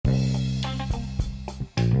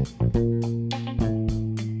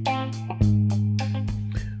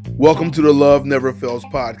Welcome to the Love Never Fails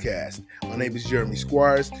podcast. My name is Jeremy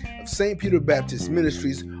Squires of St. Peter Baptist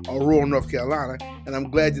Ministries, Aurora, North Carolina, and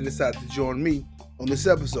I'm glad you decided to join me on this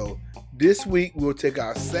episode. This week, we'll take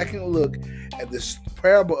our second look at this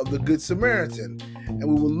parable of the Good Samaritan, and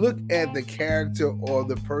we will look at the character or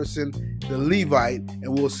the person, the Levite,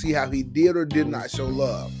 and we'll see how he did or did not show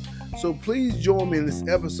love. So please join me in this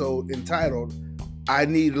episode entitled, I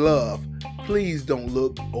Need Love. Please don't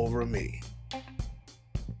look over me.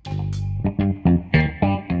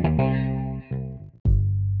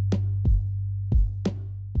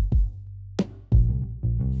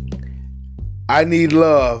 I need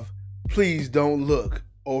love. Please don't look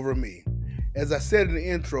over me. As I said in the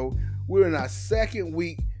intro, we're in our second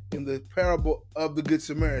week in the parable of the Good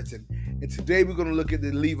Samaritan. And today we're going to look at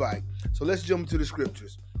the Levite. So let's jump into the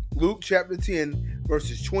scriptures. Luke chapter 10,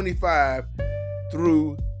 verses 25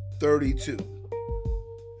 through 32.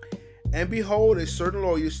 And behold, a certain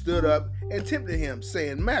lawyer stood up and tempted him,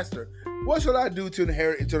 saying, Master, what shall I do to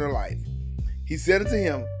inherit eternal life? He said unto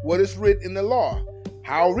him, What is written in the law?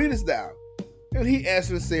 How readest thou? And he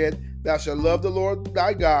answered and said, Thou shalt love the Lord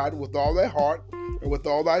thy God with all thy heart, and with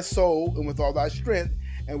all thy soul, and with all thy strength,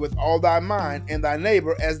 and with all thy mind, and thy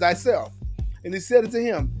neighbor as thyself. And he said unto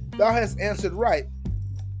him, Thou hast answered right.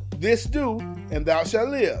 This do, and thou shalt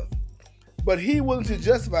live. But he, willing to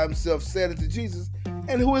justify himself, said unto Jesus,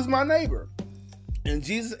 And who is my neighbor? And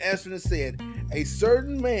Jesus answered and said, A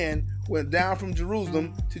certain man went down from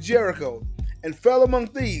Jerusalem to Jericho, and fell among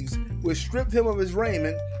thieves, which stripped him of his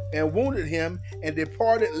raiment, and wounded him, and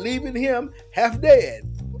departed, leaving him half dead.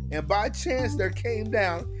 And by chance there came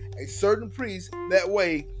down a certain priest that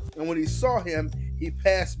way, and when he saw him, he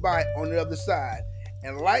passed by on the other side.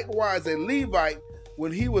 And likewise a Levite,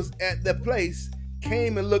 when he was at the place,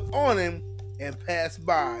 came and looked on him, and passed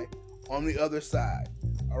by on the other side.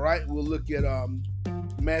 All right, we'll look at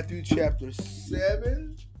Matthew chapter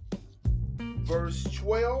 7, verse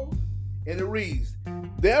 12, and it reads,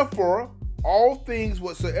 Therefore, all things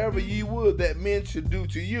whatsoever ye would that men should do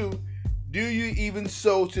to you, do you even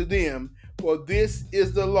so to them, for this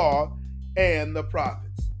is the law and the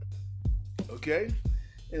prophets. Okay?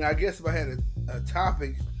 And I guess if I had a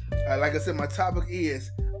topic, like I said, my topic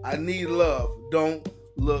is, I need love. Don't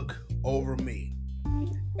look over me.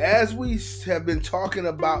 As we have been talking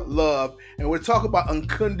about love, and we're talking about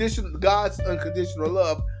God's unconditional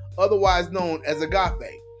love, otherwise known as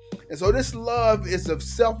agape. And so this love is of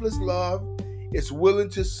selfless love. It's willing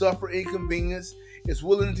to suffer inconvenience. It's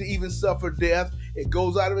willing to even suffer death. It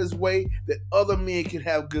goes out of its way that other men can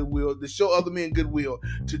have goodwill, to show other men goodwill,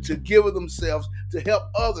 to give of themselves, to help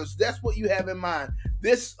others. That's what you have in mind.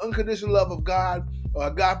 This unconditional love of God, or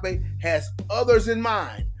agape, has others in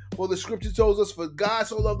mind. For the scripture tells us, for God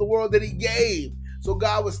so loved the world that he gave. So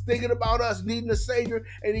God was thinking about us needing a Savior,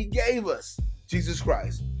 and he gave us Jesus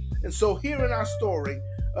Christ. And so here in our story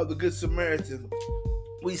of the Good Samaritan,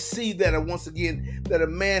 we see that once again that a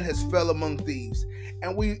man has fell among thieves.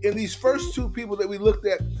 And we, in these first two people that we looked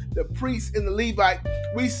at, the priest and the Levite,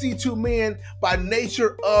 we see two men by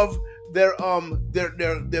nature of their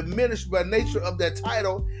ministry, by nature of their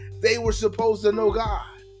title, they were supposed to know God.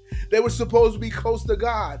 They were supposed to be close to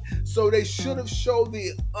God. So they should have showed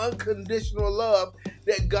the unconditional love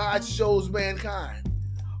that God shows mankind.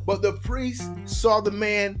 But the priest saw the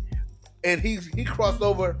man, and he crossed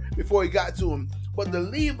over before he got to him. But the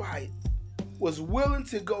Levite was willing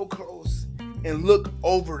to go close and look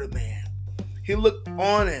over the man. He looked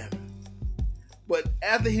on him. But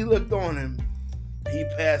after he looked on him, he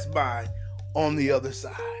passed by on the other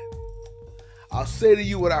side. I'll say to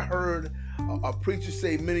you what I heard a preacher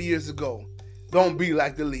say many years ago. Don't be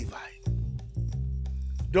like the Levite.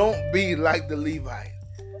 Don't be like the Levite.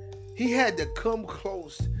 He had to come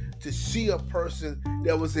close to see a person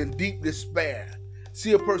that was in deep despair.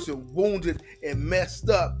 See a person wounded and messed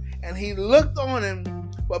up. And he looked on him,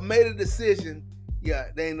 but made a decision. Yeah,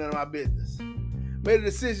 they ain't none of my business. Made a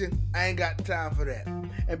decision, I ain't got time for that.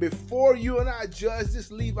 And before you and I judge this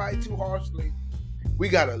Levite too harshly, we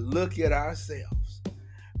got to look at ourselves.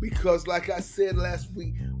 Because like I said last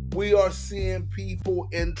week, we are seeing people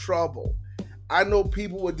in trouble. I know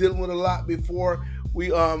people were dealing with a lot before we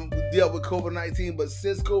dealt with COVID-19, but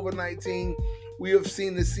since COVID-19, we have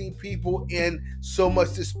seen people in so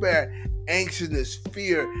much despair, anxiousness,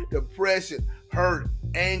 fear, depression, hurt,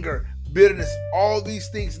 anger, bitterness, all these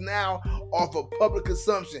things now off of public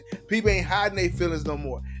consumption. People ain't hiding their feelings no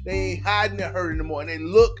more. They ain't hiding their hurt anymore. And they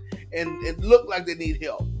look like they need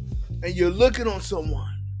help. And you're looking on someone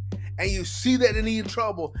and you see that they need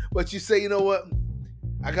trouble, but you say, you know what?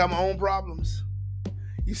 I got my own problems.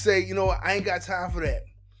 You say, you know what, I ain't got time for that.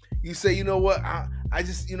 You say, you know what, I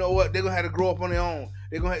just, you know what, they're gonna have to grow up on their own.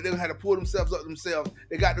 They're gonna have to pull themselves up themselves.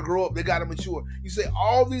 They got to grow up. They got to mature. You say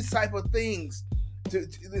all these type of things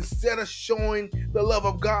instead of showing the love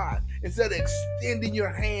of God, instead of extending your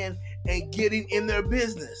hand and getting in their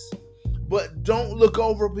business. But don't look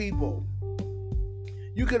over people.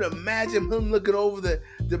 You can imagine him looking over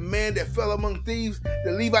the man that fell among thieves,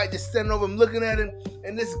 the Levite just standing over him looking at him,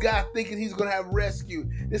 and this guy thinking he's going to have rescue.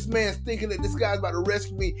 This man's thinking that this guy's about to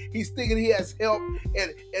rescue me. He's thinking he has help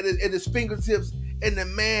at his fingertips, and the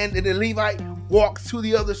man and the Levite walks to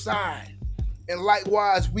the other side. And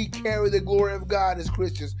likewise, we carry the glory of God as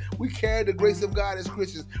Christians. We carry the grace of God as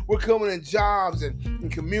Christians. We're coming in jobs and in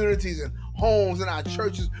communities and homes and our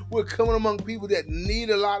churches. We're coming among people that need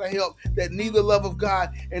a lot of help, that need the love of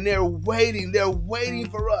God, and they're waiting. They're waiting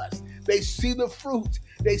for us. They see the fruit.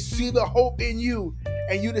 They see the hope in you.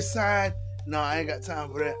 And you decide, no, I ain't got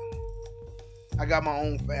time for that. I got my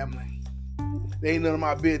own family. They ain't none of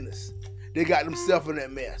my business. They got themselves in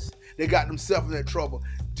that mess. They got themselves in that trouble.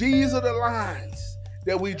 These are the lines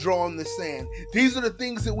that we draw in the sand. These are the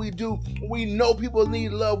things that we do. We know people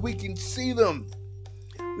need love. We can see them.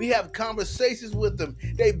 We have conversations with them.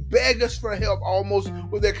 They beg us for help almost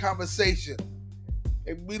with their conversation.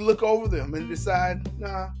 And we look over them and decide,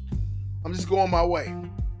 nah, I'm just going my way.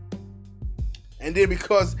 And then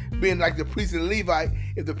because being like the priest and Levite,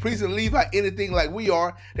 if the priest and Levite anything like we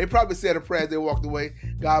are, they probably said a prayer as they walked away.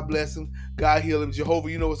 God bless him. God heal him. Jehovah,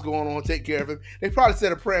 you know what's going on. Take care of him. They probably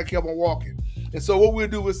said a prayer and kept on walking. And so what we'll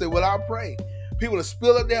do is say, well, I'll pray. People will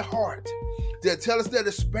spill up their heart. They'll tell us their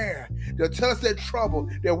despair. They'll tell us their trouble.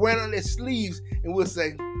 They're wearing on their sleeves. And we'll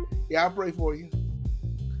say, yeah, I'll pray for you.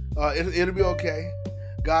 It'll be okay.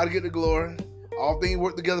 God will get the glory. All things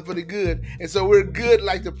work together for the good. And so we're good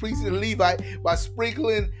like the priest and the Levite by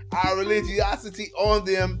sprinkling our religiosity on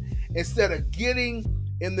them instead of getting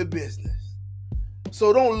in the business.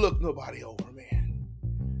 So don't look nobody over, man.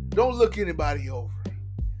 Don't look anybody over.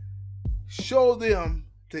 Show them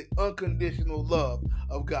the unconditional love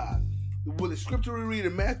of God. What the scripture we read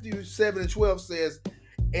in Matthew 7:12 says,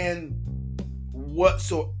 and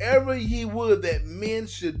whatsoever ye would that men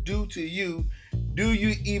should do to you, do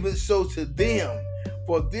you even so to them,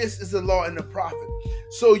 for this is the law and the prophet.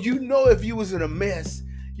 So you know if you was in a mess,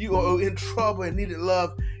 you are in trouble and needed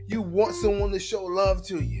love, you want someone to show love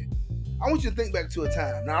to you. I want you to think back to a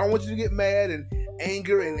time. Now I don't want you to get mad and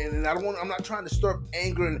anger and I'm not trying to stir up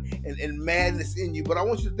anger and madness in you, but I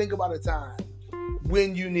want you to think about a time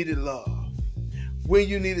when you needed love, when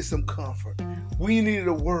you needed some comfort, when you needed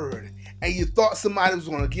a word, and you thought somebody was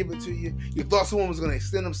going to give it to you, you thought someone was going to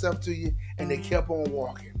extend themselves to you, and they kept on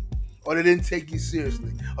walking, or they didn't take you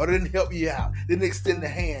seriously, or they didn't help you out, they didn't extend the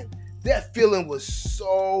hand. That feeling was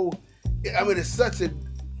it's such a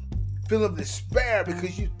feeling of despair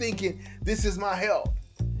because you're thinking, this is my help.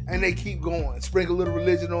 And they keep going, sprinkle a little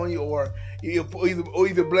religion on you, or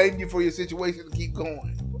either blame you for your situation and keep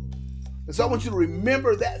going. And so I want you to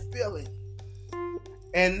remember that feeling.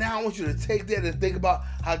 And now I want you to take that and think about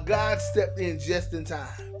how God stepped in just in time.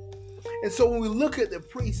 And so when we look at the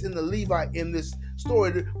priest and the Levite in this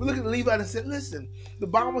story, we look at the Levite and say, listen, the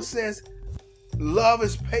Bible says love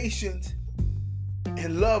is patient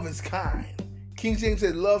and love is kind. King James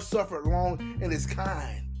says love suffered long and is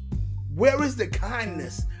kind. Where is the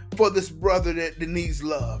kindness for this brother that needs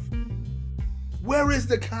love? Where is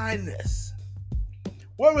the kindness?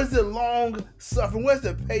 Where is the long suffering? Where's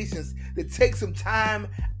the patience to take some time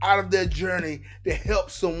out of their journey to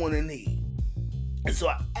help someone in need? And so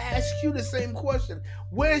I ask you the same question.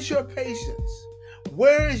 Where's your patience?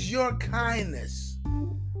 Where is your kindness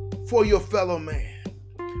for your fellow man,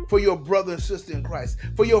 for your brother and sister in Christ,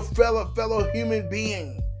 for your fellow human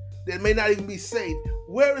being that may not even be saved?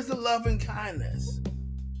 Where is the love and kindness?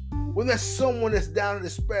 When there's someone that's down in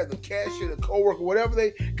despair, the cashier, the coworker, whatever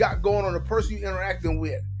they got going on, the person you're interacting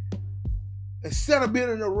with, instead of being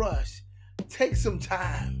in a rush, take some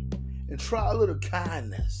time and try a little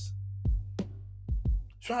kindness.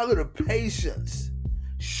 Try a little patience.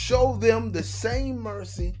 Show them the same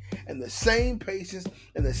mercy and the same patience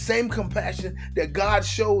and the same compassion that God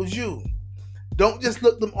shows you. Don't just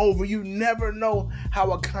look them over. You never know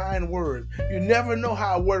how a kind word, you never know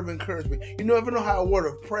how a word of encouragement, you never know how a word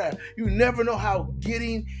of prayer, you never know how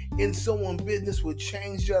getting in someone's business would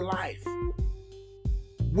change your life.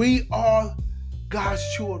 We are God's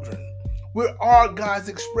children. We are God's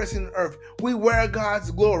expression on earth. We wear God's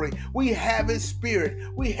glory. We have His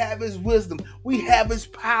Spirit. We have His wisdom. We have His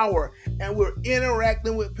power. And we're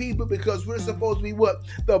interacting with people because we're supposed to be what?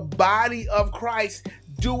 The body of Christ,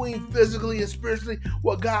 doing physically and spiritually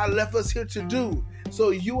what God left us here to do.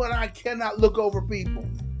 So you and I cannot look over people.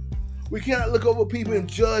 We cannot look over people and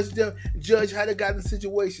judge them, judge how they got in the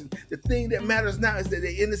situation. The thing that matters now is that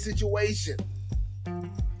they're in the situation.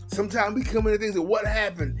 Sometimes we come into things of what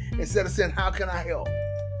happened instead of saying, how can I help?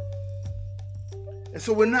 And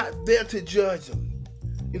so we're not there to judge them.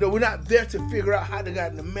 We're not there to figure out how they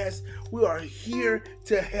got in the mess. We are here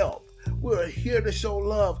to help. We are here to show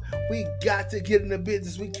love. We got to get in the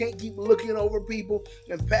business. We can't keep looking over people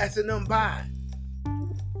and passing them by.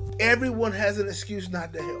 Everyone has an excuse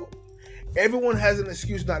not to help. Everyone has an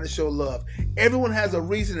excuse not to show love. Everyone has a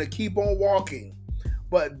reason to keep on walking.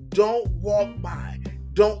 But don't walk by.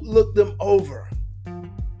 Don't look them over.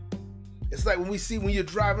 It's like when you're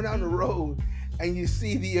driving down the road and you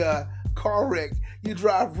see the car wreck. You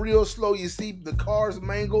drive real slow. You see the cars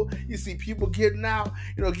mangled. You see people getting out,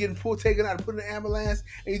 getting taken out and put in the ambulance.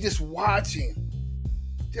 And you're just watching.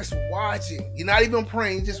 Just watching. You're not even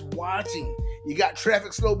praying. You're just watching. You got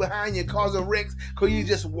traffic slow behind you causing wrecks because you're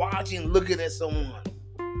just watching, looking at someone.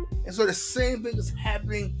 And so the same thing is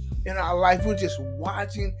happening in our life. We're just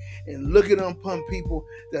watching and looking upon people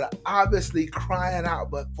that are obviously crying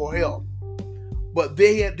out for help. But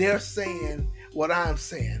they're saying what I'm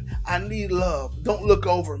saying. I need love. Don't look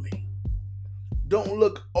over me. Don't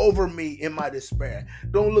look over me in my despair.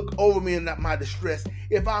 Don't look over me in my distress.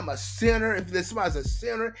 If I'm a sinner, if somebody's a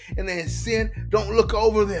sinner and they're in sin, don't look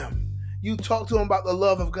over them. You talk to them about the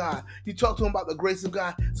love of God. You talk to them about the grace of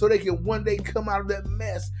God so they can one day come out of that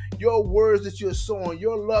mess. Your words that you're sowing,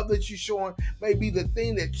 your love that you're showing may be the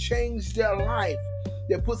thing that changed their life,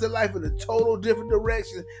 that puts their life in a total different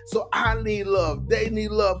direction. So I need love. They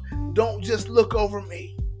need love. Don't just look over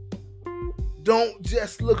me.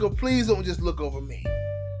 Please don't just look over me.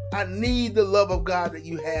 I need the love of God that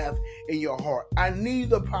you have in your heart. I need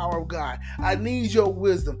the power of God. I need your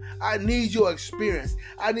wisdom. I need your experience.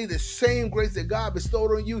 I need the same grace that God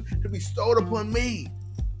bestowed on you to be bestowed upon me.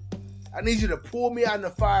 I need you to pull me out in the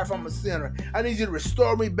fire if I'm a sinner. I need you to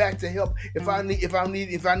restore me back to help if I need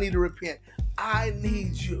to repent. I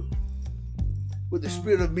need you with the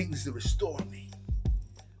spirit of meekness to restore me.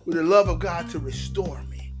 With the love of God to restore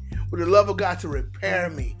me. With the love of God to repair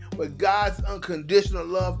me. With God's unconditional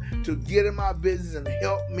love to get in my business and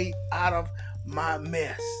help me out of my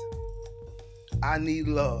mess. I need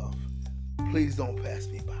love. Please don't pass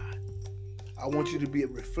me by. I want you to be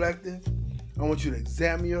reflective. I want you to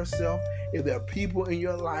examine yourself. If there are people in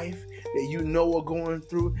your life that you know are going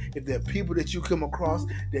through, if there are people that you come across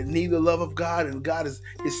that need the love of God, and God is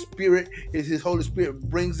His Spirit, His Holy Spirit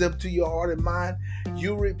brings them to your heart and mind,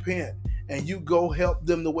 you repent. And you go help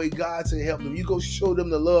them the way God said help them. You go show them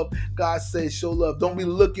the love God says show love. Don't be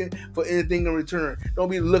looking for anything in return. Don't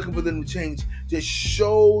be looking for them to change. Just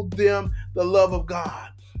show them the love of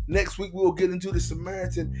God. Next week, we'll get into the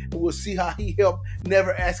Samaritan and we'll see how he helped,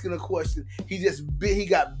 never asking a question. He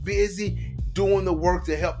got busy doing the work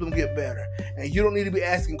to help them get better. And you don't need to be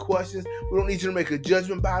asking questions. We don't need you to make a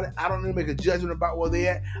judgment about it. I don't need to make a judgment about where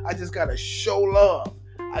they're at. I just got to show love.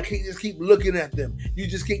 I can't just keep looking at them. You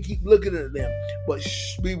just can't keep looking at them. But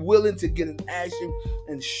be willing to get in action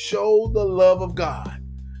and show the love of God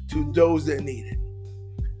to those that need it.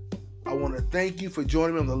 I want to thank you for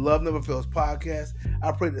joining me on the Love Never Fails podcast.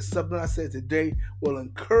 I pray that something I said today will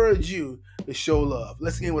encourage you to show love.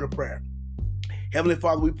 Let's end with a prayer. Heavenly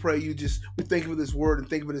Father, we pray we thank you for this word and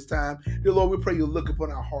thank you for this time. Dear Lord, we pray you look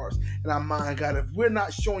upon our hearts and our mind, God. If we're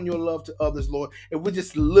not showing your love to others, Lord, if we're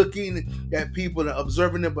just looking at people and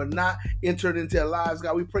observing them but not entering into their lives,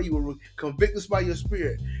 God, we pray you will convict us by your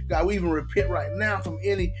Spirit. God, we even repent right now from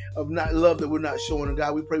any of not love that we're not showing. And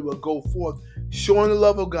God, we pray we'll go forth showing the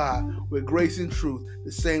love of God with grace and truth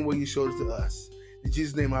the same way you showed it to us. In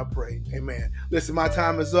Jesus' name I pray. Amen. Listen, my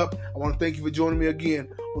time is up. I want to thank you for joining me again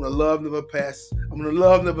on the Love Never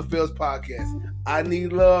Fails podcast. I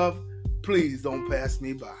need love. Please don't pass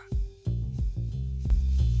me by.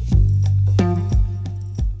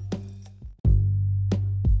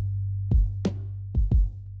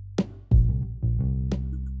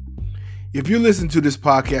 If you listen to this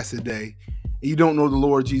podcast today and you don't know the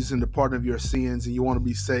Lord Jesus and the pardon of your sins and you want to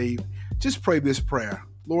be saved, just pray this prayer.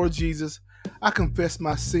 Lord Jesus, I confess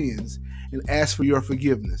my sins and ask for your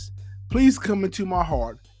forgiveness. Please come into my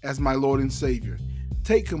heart as my Lord and Savior.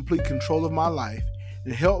 Take complete control of my life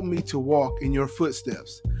and help me to walk in your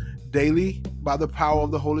footsteps daily by the power of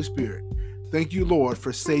the Holy Spirit. Thank you, Lord,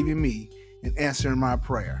 for saving me and answering my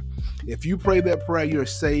prayer. If you pray that prayer, you're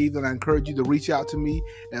saved, and I encourage you to reach out to me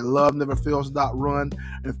at loveneverfails.run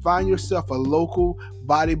and find yourself a local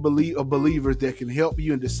body of believers that can help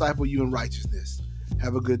you and disciple you in righteousness.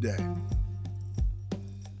 Have a good day.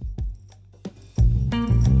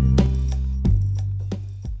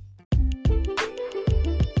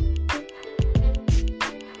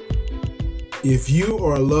 If you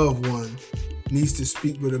or a loved one needs to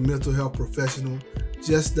speak with a mental health professional,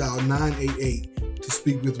 just dial 988 to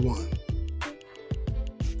speak with one.